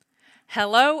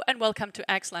Hello and welcome to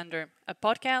Axlander, a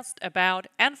podcast about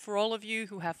and for all of you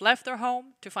who have left their home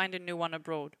to find a new one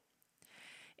abroad.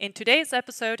 In today's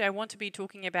episode, I want to be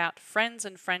talking about friends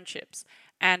and friendships,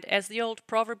 and as the old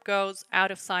proverb goes,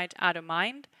 out of sight, out of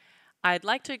mind. I'd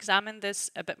like to examine this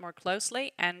a bit more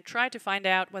closely and try to find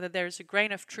out whether there's a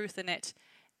grain of truth in it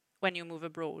when you move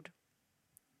abroad.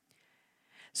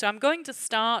 So I'm going to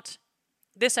start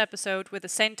this episode with a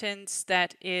sentence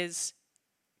that is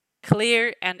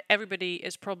clear and everybody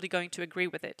is probably going to agree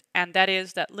with it. And that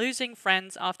is that losing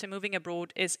friends after moving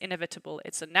abroad is inevitable.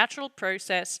 It's a natural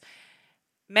process.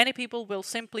 Many people will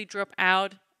simply drop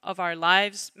out of our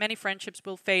lives. Many friendships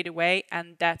will fade away,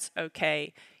 and that's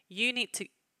okay. You need to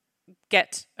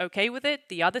get okay with it.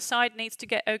 The other side needs to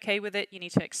get okay with it. You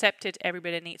need to accept it.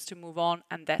 Everybody needs to move on,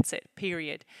 and that's it,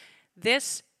 period.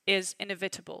 This is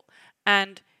inevitable.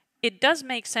 And it does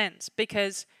make sense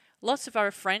because lots of our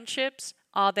friendships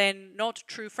are then not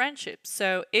true friendships.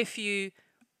 So if you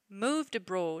moved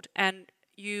abroad and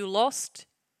you lost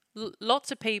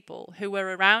lots of people who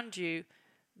were around you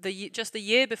just the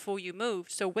year before you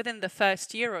moved, so within the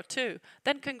first year or two,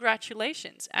 then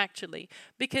congratulations, actually,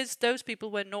 because those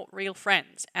people were not real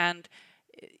friends and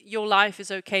your life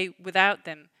is okay without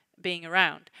them being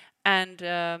around. And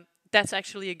that's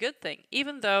actually a good thing,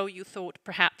 even though you thought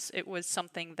perhaps it was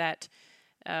something that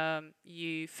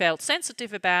you felt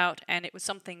sensitive about and it was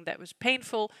something that was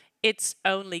painful. It's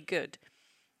only good.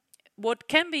 What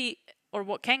can be, or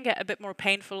what can get a bit more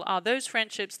painful, are those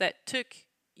friendships that took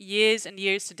years and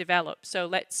years to develop. So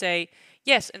let's say,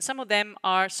 yes, and some of them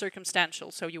are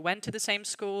circumstantial. So you went to the same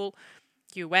school,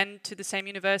 you went to the same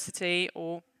university,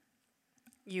 or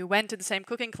you went to the same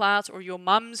cooking class, or your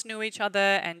mums knew each other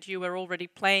and you were already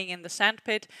playing in the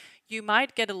sandpit. You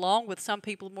might get along with some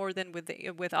people more than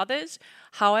with others.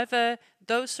 However,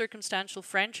 those circumstantial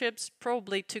friendships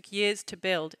probably took years to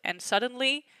build, and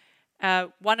suddenly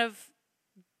one of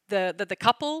the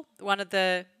couple, one of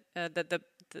the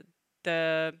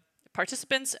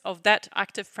participants of that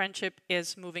active friendship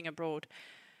is moving abroad.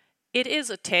 It is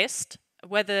a test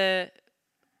whether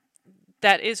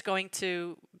that is going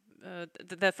to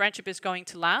the friendship is going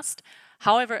to last.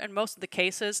 However, in most of the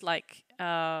cases, like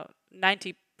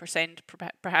 90%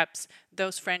 perhaps,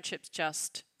 those friendships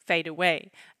just fade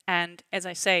away. And as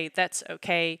I say, that's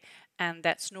okay and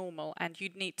that's normal, and you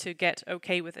need to get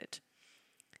okay with it.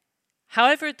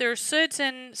 However, there are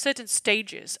certain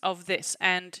stages of this,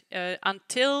 and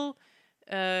until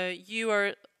you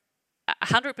are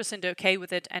 100% okay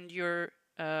with it and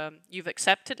you've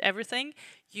accepted everything,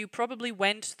 you probably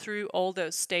went through all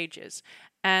those stages,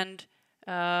 and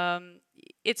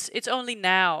it's only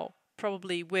now,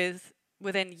 probably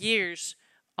within years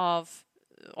of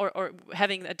or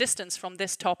having a distance from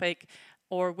this topic,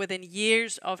 or within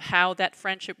years of how that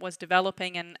friendship was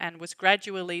developing and was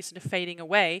gradually sort of fading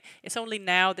away, it's only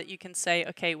now that you can say,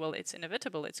 okay, well, it's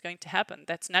inevitable, it's going to happen,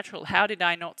 that's natural. How did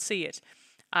I not see it?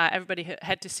 Everybody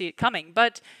had to see it coming.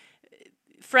 But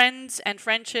friends and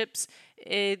friendships,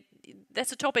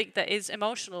 that's a topic that is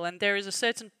emotional, and there is a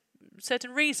certain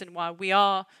reason why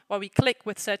we click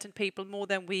with certain people more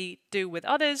than we do with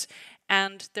others,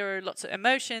 and there are lots of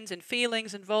emotions and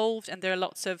feelings involved, and there's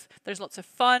lots of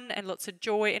fun and lots of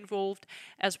joy involved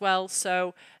as well.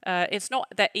 So it's not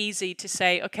that easy to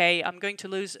say, okay, I'm going to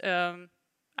lose.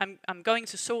 I'm going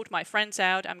to sort my friends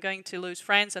out. I'm going to lose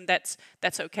friends, and that's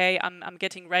okay. I'm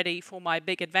getting ready for my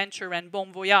big adventure and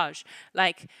bon voyage.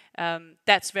 Like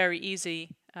that's very easy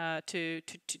to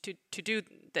do.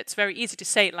 That's very easy to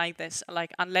say it like this.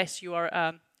 Like, unless you are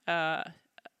an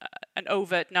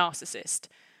overt narcissist.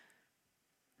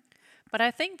 But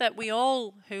I think that we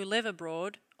all who live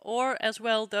abroad, or as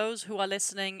well those who are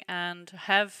listening and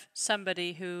have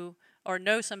somebody who, or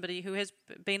know somebody who has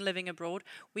been living abroad,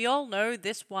 we all know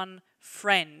this one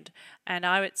friend. And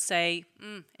I would say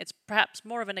it's perhaps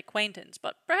more of an acquaintance,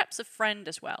 but perhaps a friend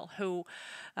as well, who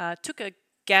took a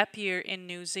gap year in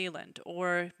New Zealand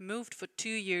or moved for 2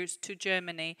 years to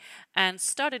Germany and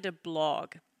started a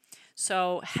blog.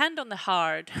 So, hand on the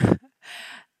heart.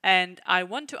 And I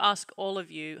want to ask all of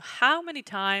you, how many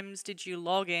times did you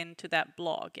log in to that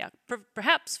blog? Yeah,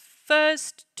 perhaps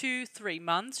first 2-3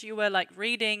 months you were like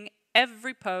reading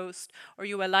every post, or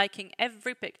you were liking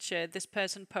every picture this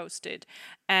person posted,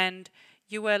 and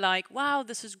you were like, wow,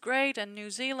 this is great, and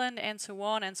New Zealand, and so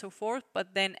on and so forth.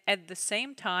 But then at the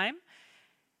same time,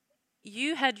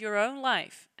 you had your own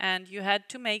life and you had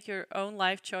to make your own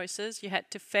life choices. You had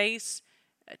to face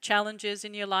challenges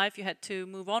in your life. You had to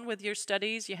move on with your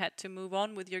studies. You had to move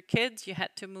on with your kids. You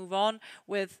had to move on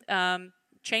with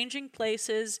changing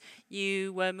places.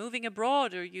 You were moving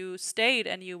abroad, or you stayed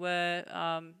and you were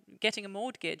getting a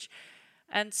mortgage.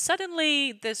 and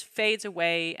suddenly this fades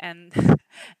away, and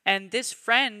and this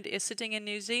friend is sitting in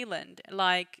New Zealand,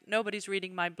 like nobody's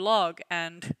reading my blog,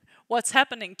 and what's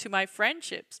happening to my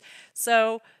friendships?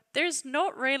 So there's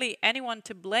not really anyone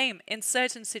to blame in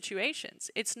certain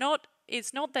situations. It's not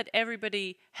that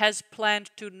everybody has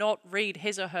planned to not read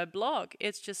his or her blog.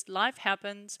 It's just life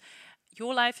happens.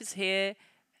 Your life is here,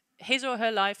 his or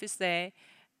her life is there,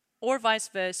 or vice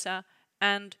versa,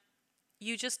 and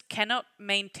you just cannot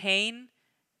maintain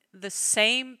the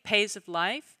same pace of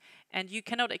life, and you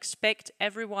cannot expect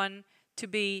everyone to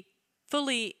be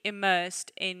fully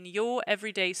immersed in your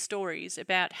everyday stories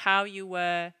about how you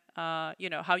were,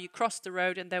 how you crossed the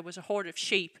road and there was a horde of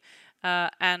sheep,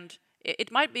 and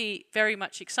it might be very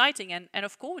much exciting, and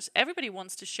of course everybody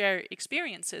wants to share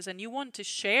experiences, and you want to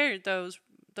share those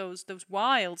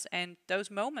wilds and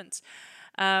those moments.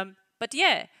 But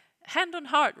yeah, hand on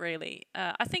heart, really.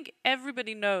 I think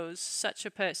everybody knows such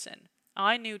a person.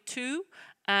 I knew too,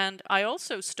 and I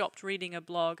also stopped reading a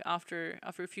blog after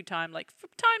a few times. Like from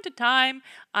time to time,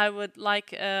 I would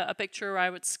like a picture, or I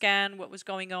would scan what was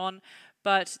going on,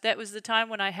 but that was the time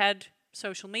when I had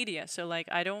social media. So like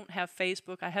I don't have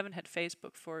Facebook. I haven't had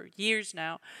Facebook for years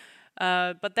now.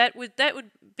 But that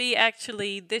would be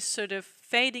actually this sort of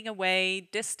fading away,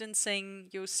 distancing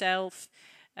yourself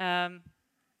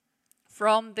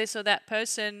from this or that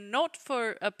person, not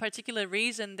for a particular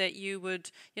reason that you would,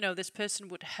 this person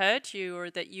would hurt you, or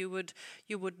that you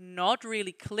would not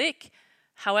really click.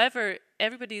 However,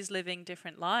 everybody is living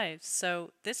different lives,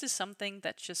 so this is something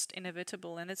that's just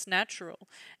inevitable and it's natural.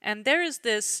 And there is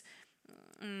this,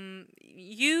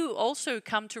 you also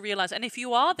come to realize, and if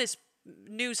you are this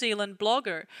New Zealand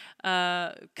blogger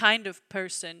kind of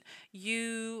person,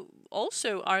 you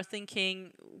also are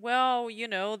thinking, well,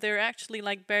 they're actually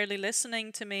like barely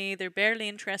listening to me, they're barely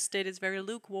interested, it's very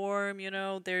lukewarm,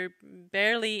 they're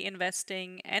barely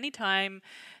investing any time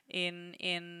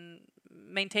in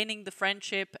maintaining the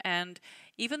friendship. And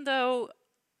even though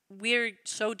we're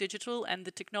so digital and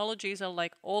the technologies are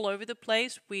like all over the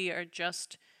place, we are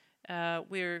just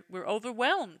we're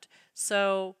overwhelmed.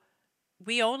 So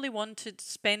we only want to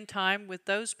spend time with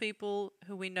those people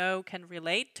who we know can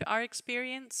relate to our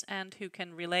experience and who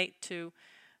can relate to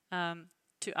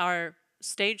our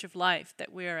stage of life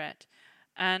that we're at.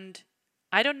 And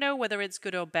I don't know whether it's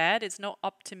good or bad. It's not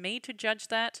up to me to judge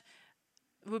that.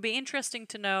 It would be interesting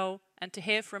to know and to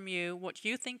hear from you what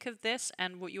you think of this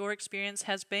and what your experience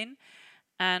has been.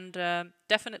 And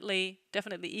definitely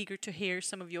eager to hear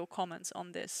some of your comments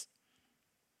on this.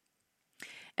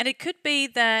 And it could be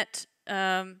that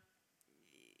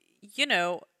you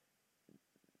know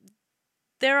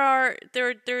there are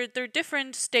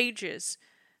different stages,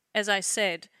 as I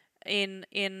said,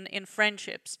 in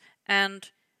friendships, and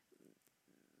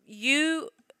you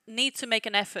need to make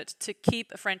an effort to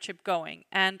keep a friendship going.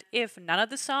 And if none of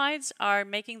the sides are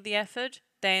making the effort,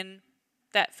 then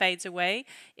that fades away.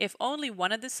 If only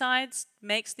one of the sides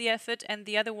makes the effort and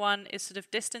the other one is sort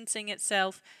of distancing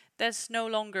itself, there's no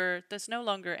longer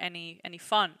any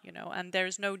fun, and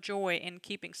there's no joy in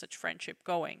keeping such friendship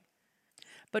going.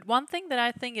 But one thing that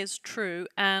I think is true,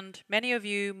 and many of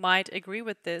you might agree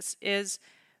with this, is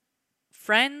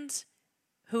friends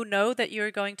who know that you're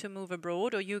going to move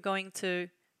abroad, or you're going to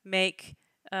make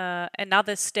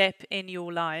another step in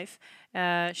your life,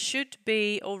 should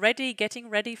be already getting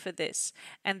ready for this,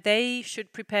 and they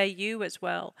should prepare you as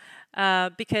well,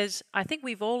 because I think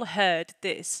we've all heard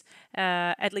this,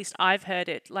 at least I've heard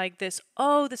it like this: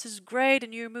 oh, this is great,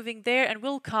 and you're moving there, and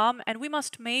we'll come, and we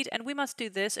must meet, and we must do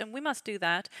this, and we must do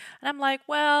that. And I'm like,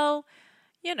 well,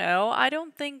 I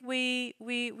don't think we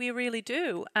really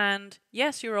do. And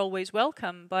yes, you're always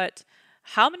welcome, but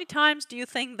how many times do you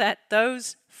think that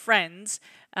those friends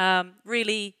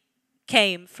really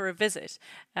came for a visit?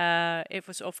 It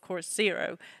was, of course,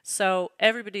 zero. So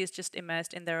everybody is just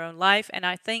immersed in their own life, and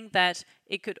I think that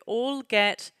it could all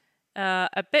get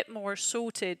a bit more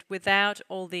sorted without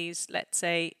all these, let's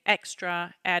say,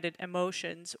 extra added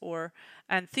emotions or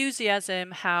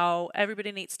enthusiasm, how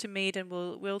everybody needs to meet and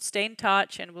we'll stay in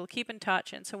touch and we'll keep in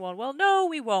touch and so on. Well, no,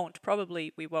 we won't.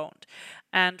 Probably we won't.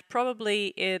 And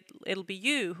probably it'll be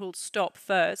you who'll stop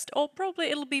first, or probably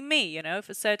it'll be me,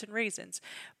 for certain reasons.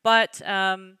 But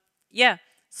yeah,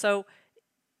 so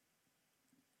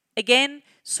again,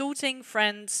 sorting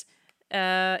friends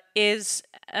is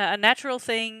a natural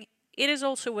thing. It is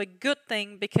also a good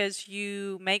thing because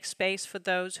you make space for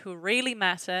those who really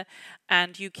matter,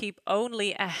 and you keep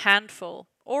only a handful,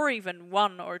 or even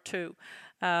one or two.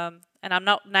 And I'm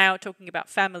not now talking about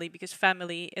family, because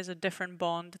family is a different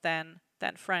bond than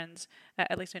friends,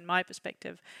 at least in my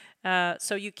perspective.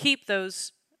 So you keep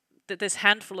those this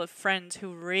handful of friends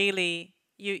who really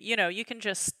you can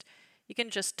just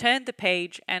turn the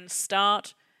page and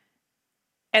start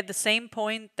at the same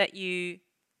point that you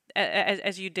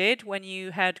as you did when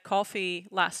you had coffee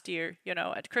last year,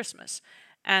 at Christmas.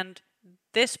 And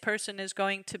this person is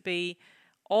going to be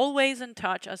always in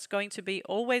touch, is going to be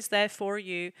always there for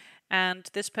you. And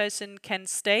this person can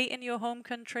stay in your home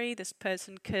country. This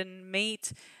person can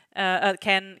meet,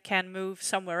 can move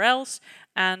somewhere else,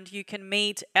 and you can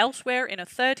meet elsewhere in a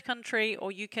third country,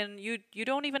 or you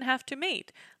don't even have to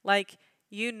meet. Like,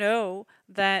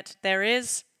 that there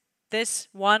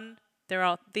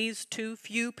are these too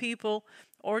few people,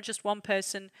 or just one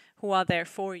person who are there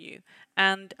for you.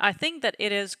 And I think that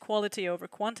it is quality over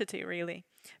quantity, really.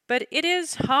 But it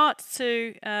is hard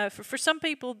to, for some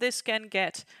people, this can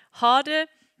get harder.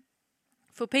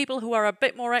 For people who are a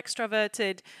bit more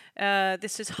extroverted,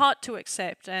 this is hard to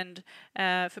accept. And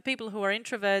for people who are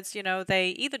introverts, they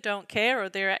either don't care or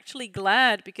they're actually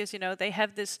glad because, they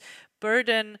have this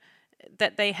burden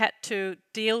that they had to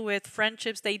deal with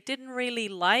friendships they didn't really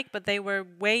like, but they were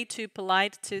way too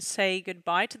polite to say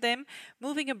goodbye to them.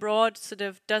 Moving abroad sort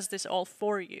of does this all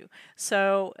for you.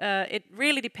 So it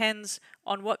really depends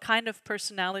on what kind of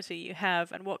personality you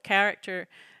have and what character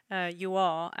you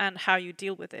are and how you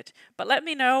deal with it. But let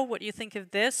me know what you think of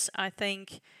this. I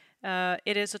think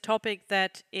it is a topic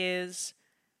that is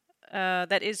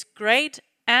great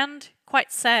and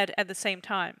quite sad at the same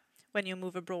time when you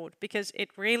move abroad, because it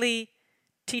really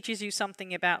teaches you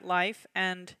something about life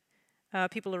and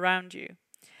people around you.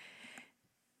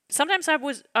 Sometimes I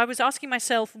was asking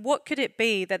myself, what could it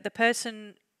be that the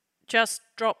person just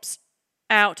drops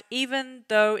out, even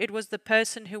though it was the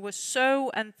person who was so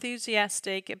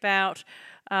enthusiastic about,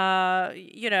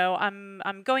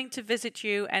 I'm going to visit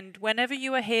you, and whenever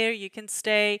you are here, you can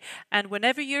stay, and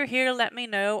whenever you're here, let me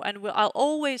know, and I'll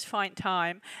always find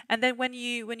time. And then when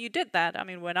you did that,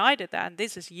 when I did that, and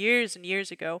this is years and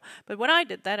years ago, but when I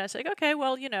did that, I was like, okay,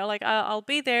 well, I'll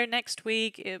be there next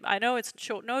week. I know it's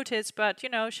short notice, but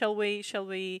shall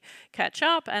we catch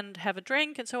up and have a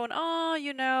drink and so on?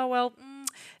 Oh, well.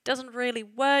 Doesn't really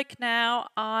work now.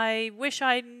 I wish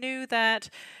I knew that.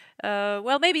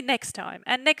 Well, maybe next time,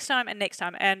 and next time, and next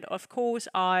time. And of course,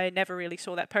 I never really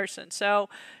saw that person. So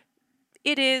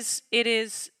it is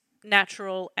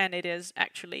natural, and it is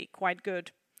actually quite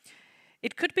good.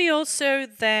 It could be also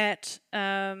that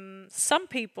some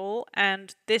people,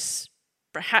 and this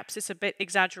perhaps is a bit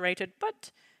exaggerated,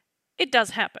 but it does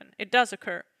happen. It does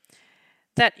occur.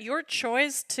 That your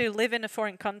choice to live in a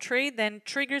foreign country then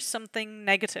triggers something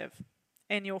negative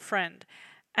in your friend.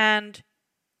 And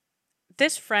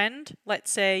this friend, let's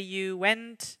say you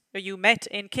met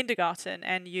in kindergarten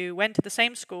and you went to the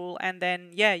same school, and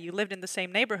then, you lived in the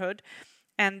same neighborhood,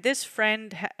 and this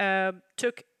friend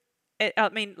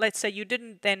let's say you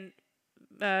didn't then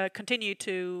continue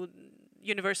to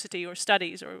university or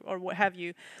studies or what have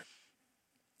you.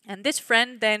 And this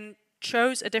friend then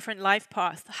chose a different life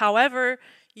path. However,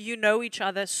 you know each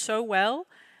other so well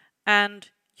and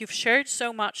you've shared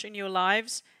so much in your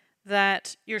lives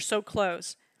that you're so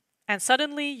close. And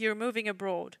suddenly you're moving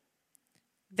abroad.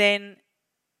 Then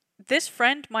this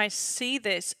friend might see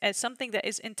this as something that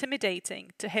is intimidating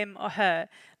to him or her.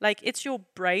 Like, it's your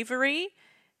bravery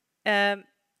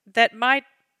that might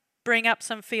bring up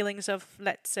some feelings of,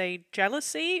 let's say,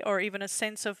 jealousy or even a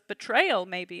sense of betrayal,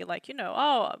 maybe, like,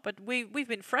 but we've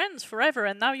been friends forever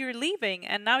and now you're leaving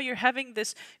and now you're having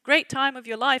this great time of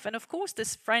your life. And of course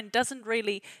this friend doesn't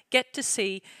really get to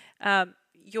see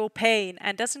your pain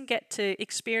and doesn't get to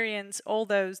experience all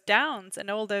those downs and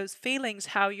all those feelings,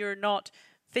 how you're not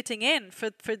fitting in.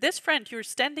 For this friend, you're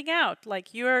standing out,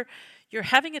 like you're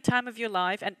having a time of your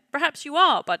life, and perhaps you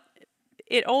are, but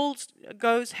it all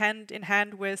goes hand in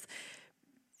hand with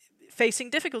facing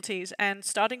difficulties and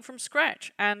starting from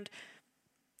scratch. And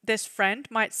this friend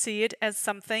might see it as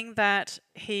something that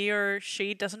he or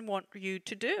she doesn't want you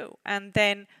to do. And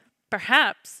then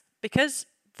perhaps because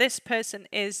this person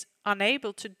is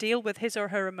unable to deal with his or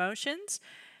her emotions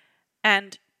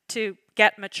and to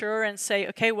get mature and say,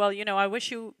 okay, well, I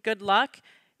wish you good luck.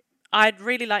 I'd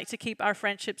really like to keep our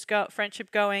friendship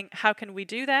going. How can we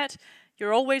do that?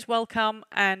 You're always welcome,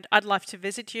 and I'd love to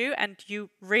visit you. And you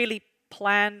really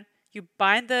plan. You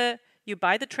buy the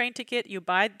train ticket, you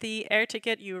buy the air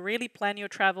ticket. You really plan your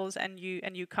travels, and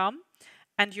you come,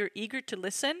 and you're eager to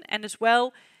listen. And as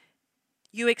well,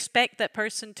 you expect that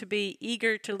person to be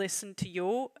eager to listen to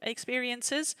your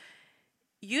experiences.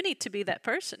 You need to be that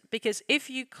person, because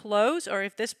if you close, or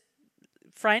if this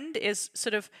friend is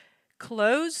sort of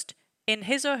closed in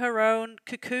his or her own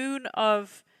cocoon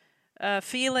of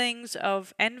feelings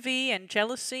of envy and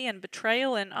jealousy and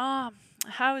betrayal and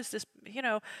how is this,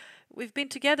 we've been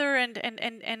together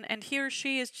and he or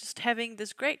she is just having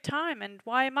this great time, and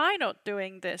why am I not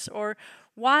doing this? Or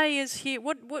why is he,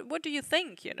 what do you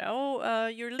think,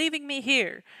 you're leaving me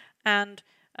here, and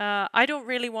I don't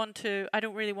really want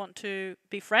to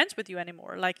be friends with you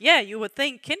anymore. Like, yeah, you would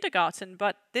think kindergarten,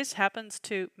 but this happens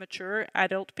to mature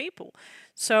adult people.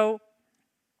 So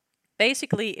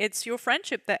basically it's your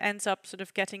friendship that ends up sort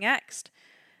of getting axed.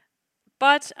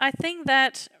 But I think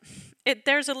that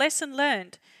there's a lesson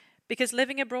learned, because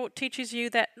living abroad teaches you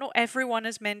that not everyone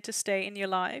is meant to stay in your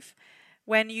life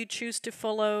when you choose to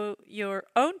follow your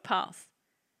own path.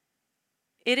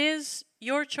 It is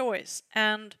your choice,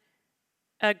 and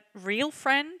a real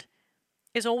friend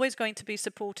is always going to be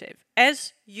supportive,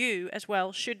 as you as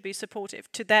well should be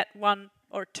supportive to that one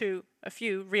or two, a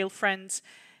few real friends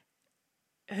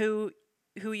who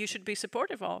you should be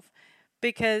supportive of,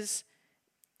 because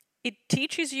it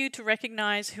teaches you to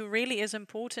recognize who really is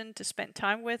important to spend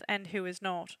time with and who is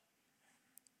not.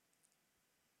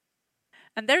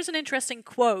 And there's an interesting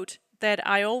quote that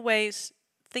I always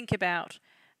think about,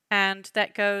 and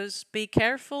that goes, be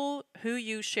careful who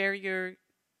you share your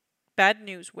bad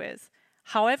news with.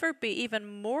 However, be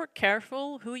even more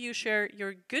careful who you share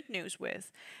your good news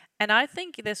with. And I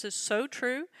think this is so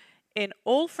true in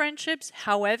all friendships.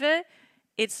 However,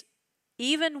 it's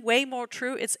even way more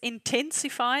true, it's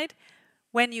intensified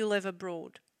when you live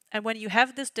abroad. And when you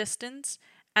have this distance,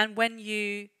 and when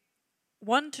you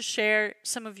want to share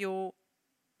some of your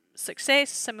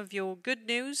success, some of your good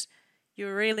news,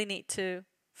 you really need to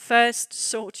first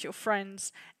sort your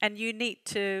friends, and you need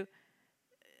to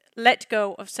let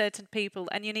go of certain people,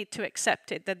 and you need to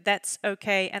accept it, that that's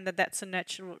okay and that that's a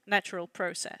natural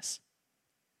process.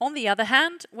 On the other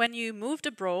hand, when you moved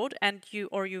abroad and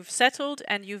you've settled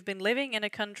and you've been living in a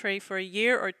country for a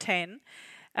year or 10,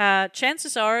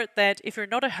 chances are that if you're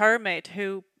not a hermit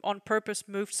who on purpose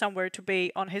moved somewhere to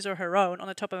be on his or her own on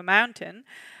the top of a mountain,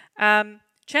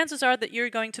 chances are that you're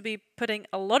going to be putting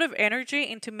a lot of energy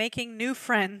into making new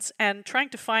friends and trying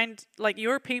to find like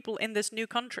your people in this new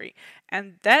country.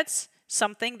 And that's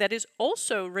something that is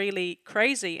also really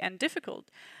crazy and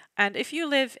difficult. And if you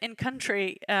live in countries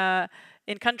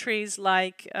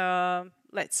like,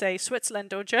 let's say,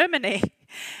 Switzerland or Germany,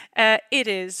 it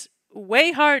is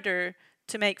way harder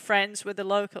to make friends with the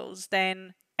locals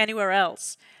than anywhere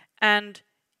else. And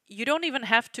you don't even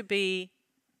have to be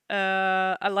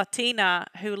a Latina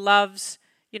who loves,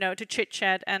 to chit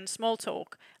chat and small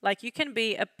talk. Like, you can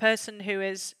be a person who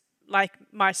is like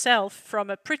myself, from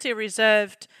a pretty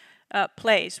reserved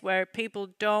place where people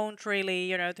don't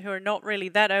really, who are not really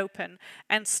that open,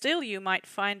 and still you might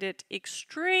find it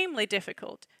extremely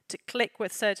difficult to click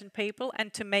with certain people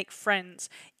and to make friends,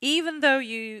 even though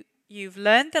you've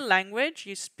learned the language,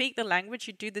 you speak the language,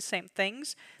 you do the same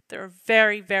things. There are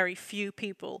very, very few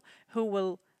people who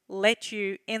will let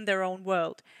you in their own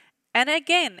world. And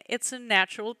again, it's a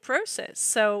natural process.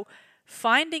 So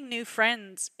finding new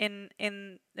friends in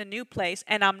a new place,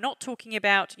 and I'm not talking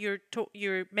about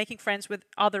you're making friends with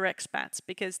other expats,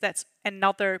 because that's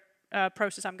another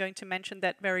process. I'm going to mention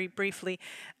that very briefly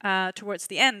towards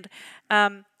the end.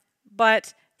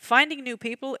 But finding new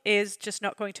people is just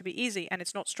not going to be easy, and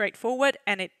it's not straightforward,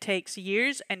 and it takes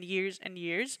years and years and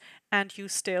years, and you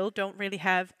still don't really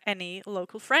have any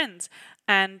local friends.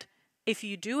 And if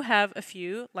you do have a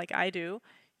few, like I do,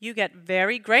 you get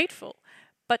very grateful.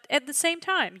 But at the same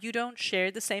time, you don't share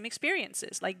the same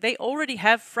experiences. Like, they already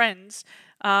have friends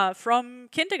from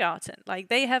kindergarten. Like,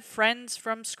 they have friends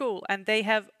from school, and they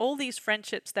have all these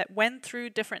friendships that went through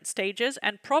different stages,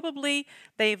 and probably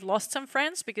they've lost some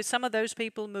friends because some of those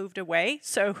people moved away.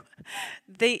 So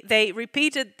they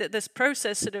repeated this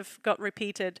process, sort of got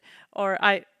repeated, or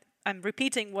I'm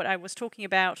repeating what I was talking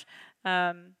about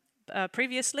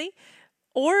previously.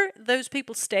 Or those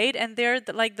people stayed, and they're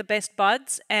like the best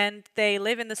buds, and they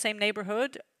live in the same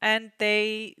neighborhood, and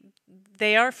they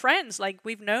are friends. Like,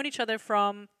 we've known each other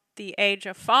from the age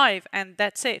of 5, and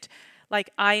that's it. Like,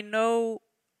 I know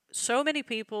so many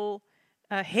people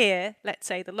here, let's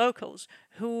say the locals,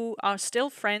 who are still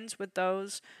friends with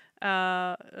those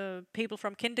people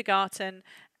from kindergarten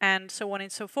and so on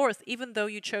and so forth, even though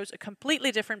you chose a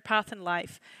completely different path in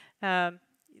life.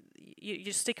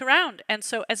 You stick around. And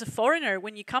so as a foreigner,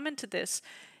 when you come into this,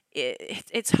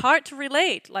 it's hard to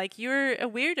relate. Like, you're a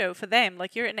weirdo for them.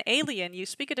 Like, you're an alien. You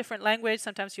speak a different language.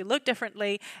 Sometimes you look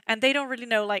differently, and they don't really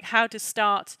know like how to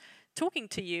start talking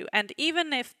to you. And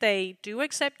even if they do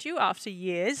accept you after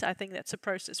years, I think that's a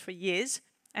process for years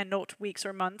and not weeks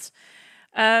or months,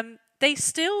 they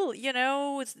still,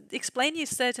 explain you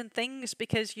certain things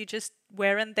because you just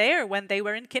weren't there when they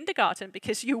were in kindergarten,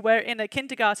 because you were in a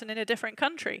kindergarten in a different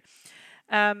country.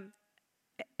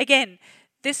 Again,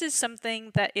 this is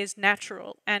something that is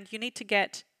natural and you need to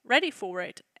get ready for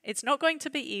it. It's not going to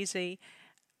be easy.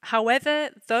 However,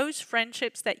 those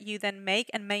friendships that you then make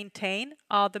and maintain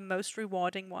are the most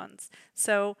rewarding ones.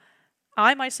 So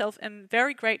I myself am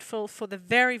very grateful for the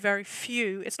very, very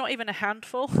few, it's not even a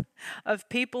handful, of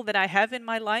people that I have in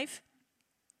my life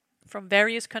from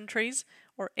various countries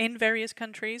or in various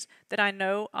countries that I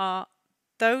know are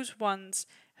those ones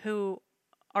who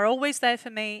are always there for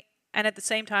me, and at the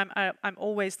same time I'm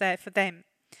always there for them.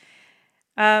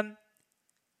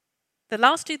 The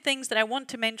last two things that I want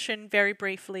to mention very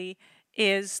briefly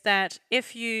is that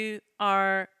if you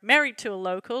are married to a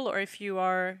local, or if you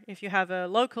have a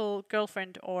local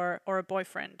girlfriend or a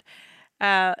boyfriend,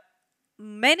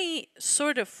 many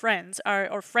sort of friends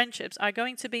or friendships are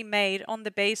going to be made on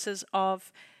the basis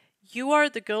of you are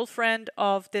the girlfriend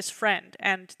of this friend,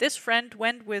 and this friend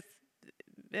went with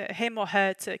him or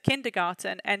her to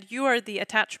kindergarten, and you are the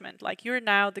attachment, like you're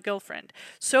now the girlfriend.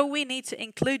 So we need to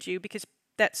include you because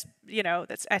that's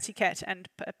etiquette and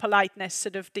politeness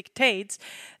sort of dictates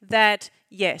that,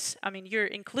 yes, I mean, you're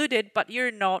included, but you're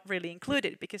not really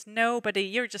included because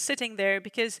you're just sitting there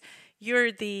because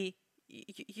you're the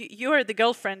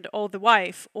girlfriend or the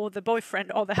wife or the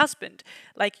boyfriend or the husband.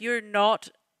 Like, you're not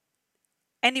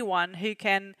anyone who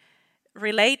can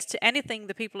relate to anything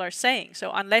the people are saying.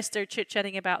 So unless they're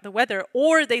chit-chatting about the weather,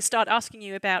 or they start asking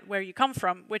you about where you come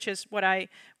from, which is what I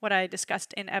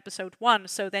discussed in episode 1.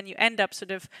 So then you end up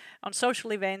sort of on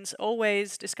social events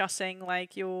always discussing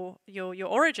like your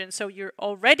origin. So you're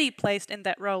already placed in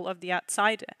that role of the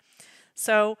outsider.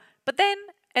 So, but then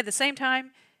at the same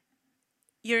time,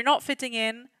 you're not fitting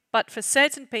in, but for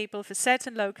certain people, for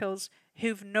certain locals,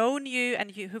 who've known you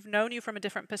and who've known you from a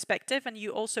different perspective, and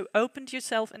you also opened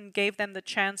yourself and gave them the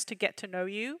chance to get to know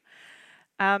you,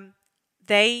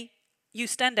 you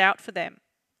stand out for them.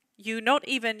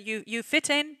 You fit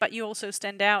in, but you also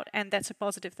stand out, and that's a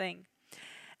positive thing.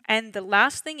 And the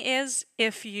last thing is,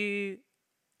 if you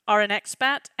are an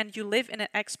expat and you live in an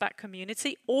expat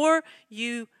community, or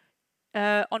you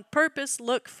on purpose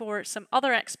look for some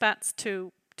other expats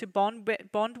to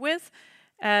bond with,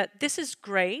 this is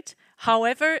great.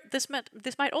 However, this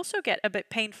might also get a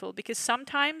bit painful because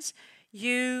sometimes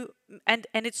and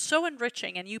it's so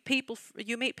enriching, and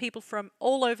you meet people from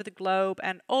all over the globe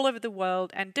and all over the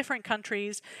world and different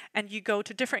countries, and you go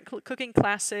to different cooking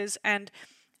classes, and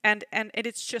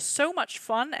it's just so much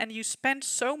fun, and you spend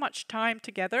so much time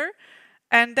together.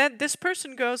 And then this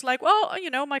person goes like, well,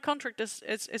 my contract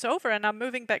is over and I'm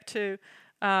moving back to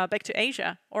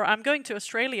Asia, or I'm going to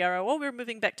Australia, or we're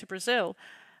moving back to Brazil.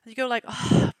 And you go like,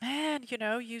 oh man,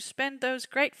 you spent those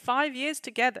great 5 years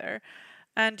together,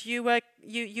 and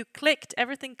you clicked,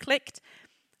 everything clicked,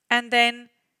 and then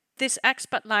this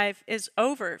expat life is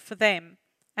over for them,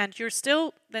 and you're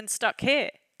still then stuck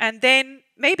here. And then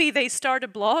maybe they start a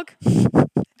blog,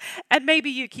 and maybe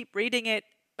you keep reading it,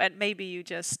 but maybe you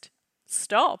just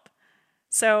stop.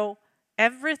 So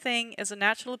everything is a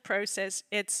natural process.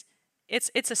 It's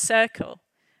a circle,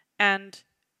 and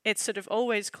it's sort of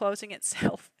always closing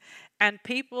itself. And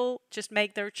people just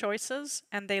make their choices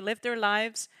and they live their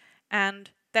lives,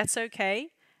 and that's okay.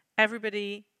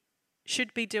 Everybody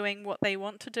should be doing what they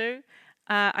want to do.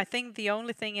 I think the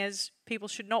only thing is people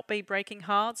should not be breaking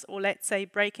hearts, or let's say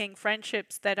breaking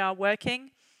friendships that are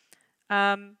working,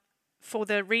 for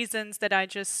the reasons that I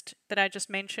just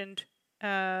mentioned.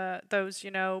 Those,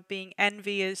 being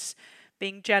envious,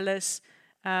 being jealous,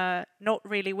 not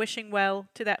really wishing well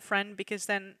to that friend, because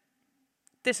then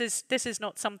this is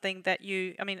not something that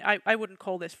I wouldn't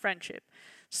call this friendship.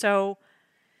 So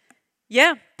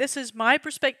yeah, this is my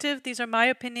perspective. These are my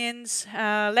opinions.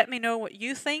 Let me know what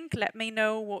you think. Let me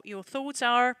know what your thoughts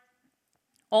are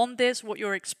on this, what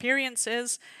your experience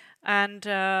is. And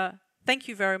thank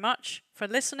you very much for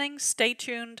listening. Stay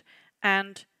tuned,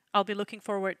 and I'll be looking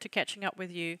forward to catching up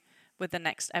with you with the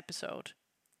next episode.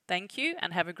 Thank you,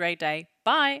 and have a great day.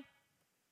 Bye.